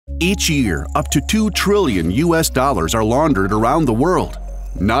Each year, up to $2 trillion are laundered around the world.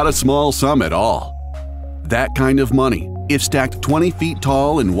 Not a small sum at all. That kind of money, if stacked 20 feet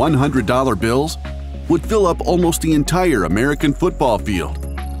tall in $100 bills, would fill up almost the entire American football field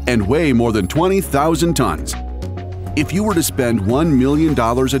and weigh more than 20,000 tons. If you were to spend $1 million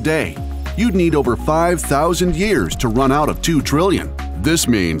a day, you'd need over 5,000 years to run out of $2 trillion. This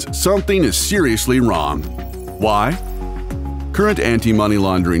means something is seriously wrong. Why? Current anti-money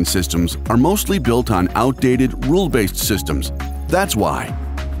laundering systems are mostly built on outdated, rule-based systems. That's why.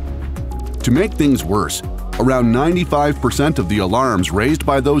 To make things worse, around 95% of the alarms raised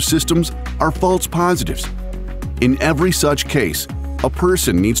by those systems are false positives. In every such case, a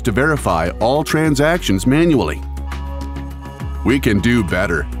person needs to verify all transactions manually. We can do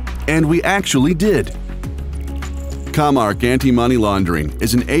better, and we actually did. Comarch Anti-Money Laundering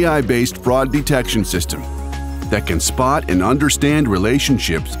is an AI-based fraud detection system that can spot and understand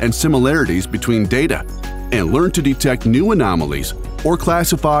relationships and similarities between data and learn to detect new anomalies or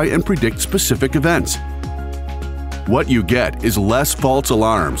classify and predict specific events. What you get is less false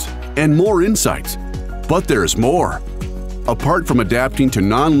alarms and more insights. But there's more. Apart from adapting to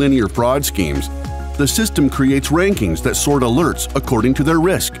nonlinear fraud schemes, the system creates rankings that sort alerts according to their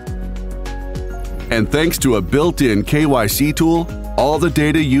risk. And thanks to a built-in KYC tool, all the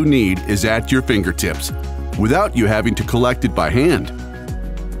data you need is at your fingertips, without you having to collect it by hand.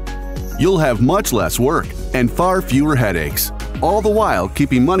 You'll have much less work and far fewer headaches, all the while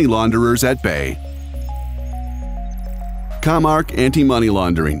keeping money launderers at bay. Comarch Anti-Money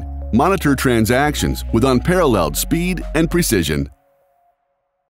Laundering. Monitor transactions with unparalleled speed and precision.